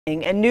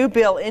A new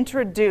bill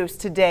introduced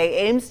today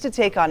aims to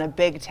take on a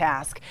big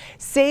task,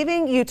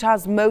 saving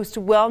Utah's most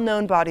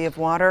well-known body of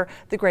water,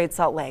 the Great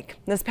Salt Lake.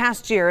 This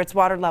past year, its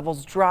water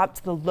levels dropped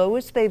to the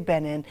lowest they've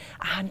been in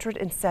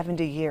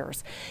 170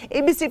 years.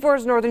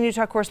 ABC4's Northern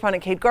Utah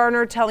correspondent Kate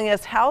Garner telling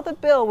us how the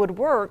bill would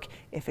work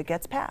if it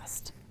gets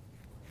passed.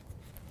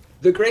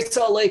 The Great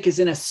Salt Lake is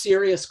in a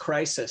serious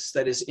crisis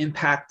that is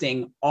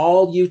impacting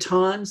all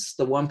Utahns,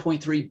 the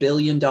 $1.3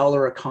 billion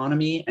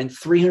economy, and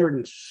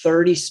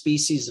 330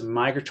 species of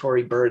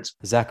migratory birds.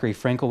 Zachary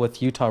Frankel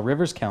with Utah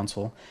Rivers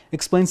Council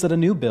explains that a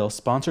new bill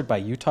sponsored by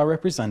Utah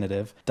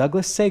Representative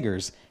Douglas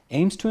Sagers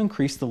aims to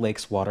increase the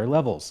lake's water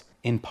levels,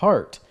 in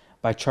part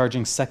by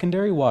charging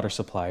secondary water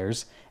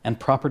suppliers and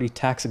property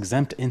tax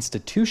exempt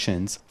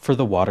institutions for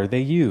the water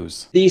they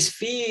use. These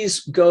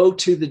fees go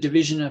to the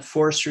Division of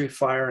Forestry,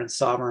 Fire, and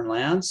Sovereign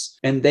Lands,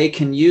 and they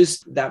can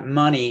use that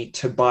money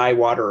to buy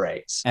water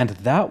rights. And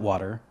that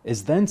water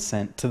is then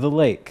sent to the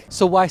lake.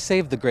 So why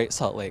save the Great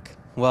Salt Lake?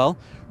 Well,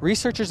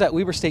 researchers at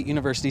Weber State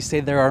University say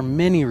there are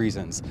many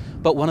reasons,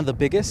 but one of the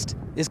biggest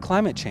is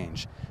climate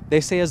change. They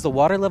say as the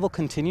water level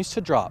continues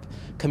to drop,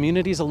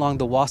 communities along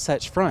the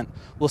Wasatch Front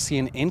will see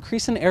an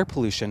increase in air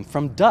pollution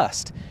from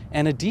dust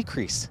and a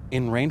decrease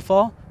in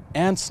rainfall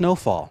and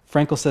snowfall.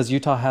 Frankel says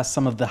Utah has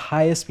some of the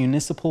highest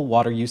municipal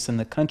water use in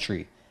the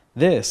country.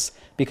 This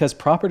because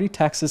property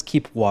taxes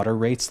keep water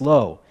rates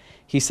low.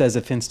 He says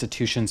if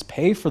institutions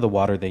pay for the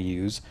water they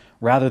use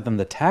rather than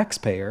the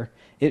taxpayer,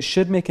 it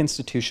should make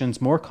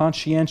institutions more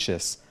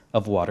conscientious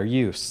of water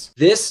use.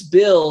 This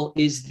bill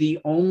is the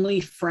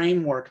only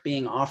framework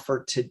being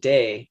offered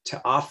today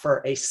to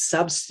offer a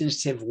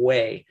substantive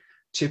way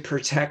to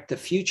protect the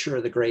future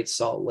of the Great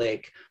Salt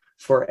Lake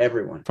for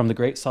everyone. From the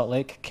Great Salt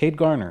Lake, Kate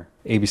Garner,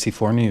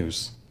 ABC4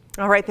 News.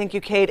 All right, thank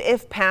you, Kate.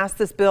 If passed,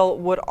 this bill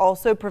would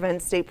also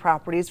prevent state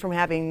properties from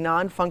having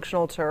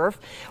non-functional turf,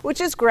 which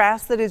is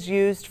grass that is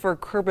used for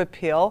curb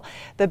appeal.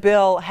 The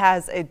bill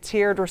has a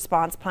tiered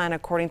response plan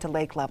according to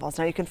lake levels.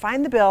 Now, you can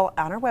find the bill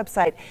on our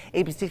website,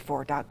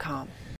 abc4.com.